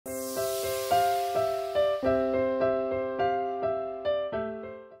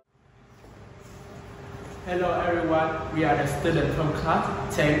Hello everyone, we are the students from class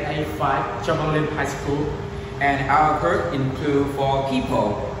 10A5 Chong High School. And our group include 4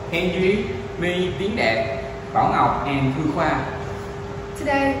 people, Henry, Me, Tiếng Đạt, Bảo Ngọc, and Thu Khoa.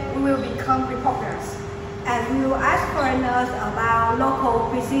 Today we will become reporters and we will ask foreigners about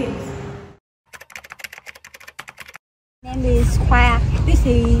local cuisines. My name is Khoa. This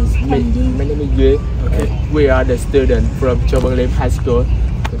is Henry. My name is Duy. Okay. We are the students from Chong High School.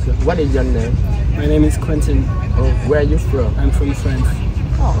 What is your name? My name is Quentin. Oh, where are you from? I'm from France.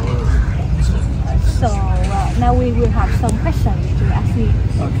 Oh. So now we will have some questions to ask you.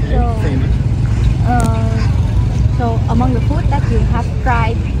 Okay, thank you. So among the food that you have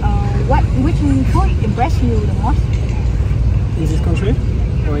tried, which food impressed you the most? In this country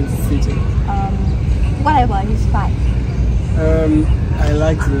or in this city? Whatever is fine. I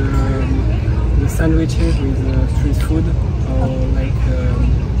like the sandwiches with street food, or like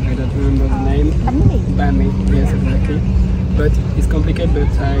I don't remember the name. Bánh mì. Banh mi, yes, exactly. But it's complicated.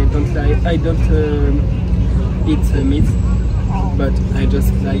 But I don't eat meat. Oh. But I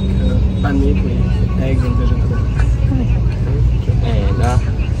just like banh mi with eggs and vegetables. And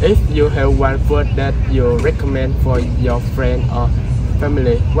if you have one food that you recommend for your friend or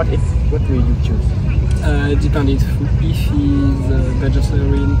family, what will you choose? Depend if he's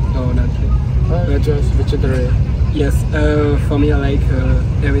vegetarian or not. Just vegetarian. Yes, for me I like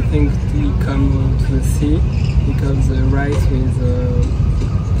everything to come to the sea, because rice with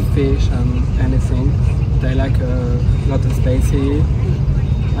fish and anything. I like a lot of spicy.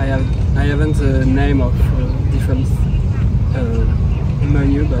 I haven't a name of different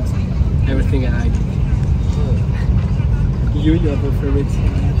menu, but everything I like. You have a favorite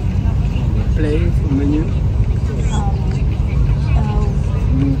place menu?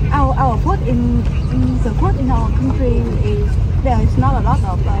 Our food the food in our country is there is not a lot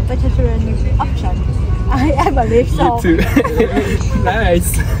of vegetarian options. I believe so. Me too.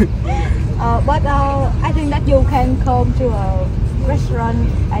 Nice. But I think that you can come to a restaurant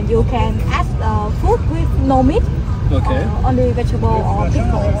and you can ask food with no meat, Okay. only vegetable or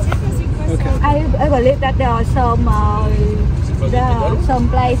pickle. Okay. I believe that there are some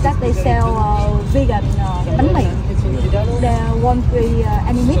places that they sell vegan bánh mì. There won't be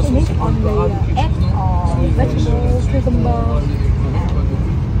any meat in it, only egg or vegetable, cucumber,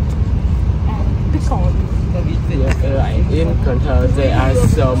 and pickle. Like in Cần there are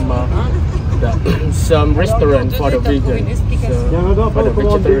some restaurant for the vegan, so for the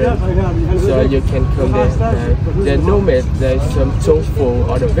vegetarian. So you can come there. There's no meat. There's some tofu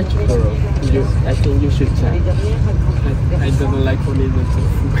or the vegetable. I think you should try. I don't like only the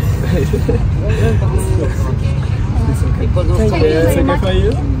tofu. It's okay. Thank you It's very okay much. for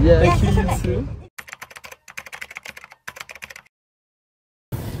you? Yeah. Thank you, you too.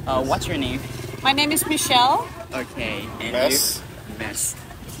 What's your name? My name is Michelle. Okay, and Mess. you? Mess.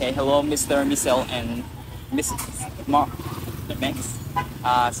 Okay, hello, Mr. Michelle and Mrs. Mark. Max.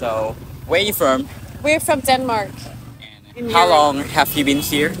 So, where are you from? We're from Denmark. And how long have you been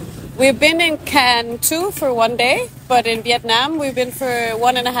here? We've been in Can 2 for 1 day, but in Vietnam we've been for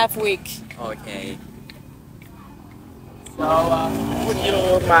 1.5 weeks. Okay. So would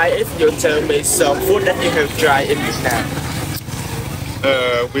you mind if you tell me some food that you have tried in Vietnam?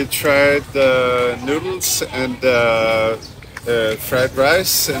 We tried the noodles and the fried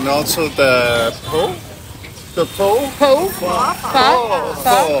rice, and also the pho. The pho? Pho.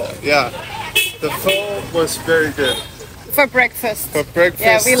 Pho. Yeah. The pho was very good. For breakfast. For breakfast.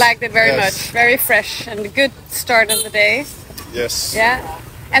 Yeah, we liked it very yes. much. Very fresh and a good start of the day. Yes. Yeah.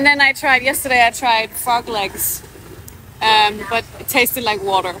 And then yesterday I tried frog legs, but it tasted like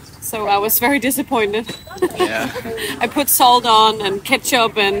water. So I was very disappointed. Yeah. I put salt on and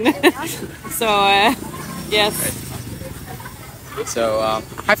ketchup and so yes. So,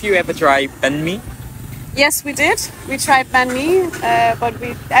 have you ever tried banh mi? Yes, we did. We tried banh mi, but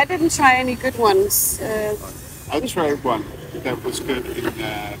I didn't try any good ones. I tried one that was good in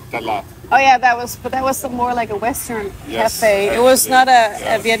Dalat. Oh yeah, that was more like a Western Yes, cafe. It was not a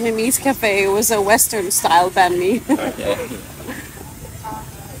yeah. Vietnamese cafe. It was a Western style banh mi. Okay.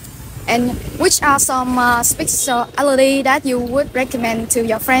 And which are some specialty that you would recommend to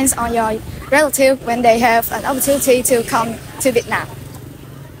your friends or your relative when they have an opportunity to come to Vietnam?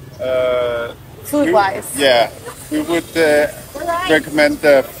 Food-wise. Yeah, we would recommend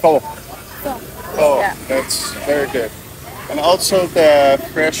the pho. Pho, Yeah. that's very good. And also the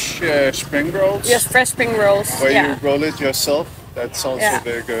fresh spring rolls. Yes, fresh spring rolls. Where yeah. you roll it yourself. That's also Yeah.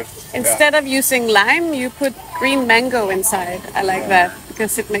 very good. Instead of using lime, you put green mango inside. I like that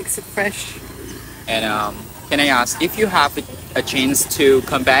because it makes it fresh. And can I ask, if you have a chance to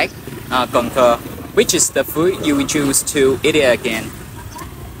come back, Cần Thơ, which is the food you would choose to eat it again?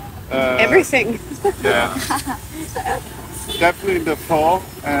 Everything. Yeah. Definitely the pho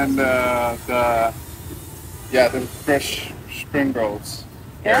and the fresh spring rolls.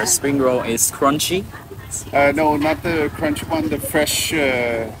 Their spring roll is crunchy. No, not the crunchy one. The fresh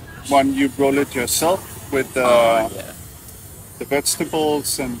one, you roll it yourself with the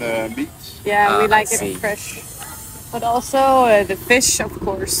vegetables and the meat. Yeah, we like see. it fresh. But also the fish, of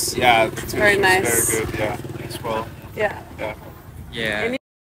course. Yeah, the fish very is nice. very good. Yeah, as well. Yeah. Yeah. Yeah.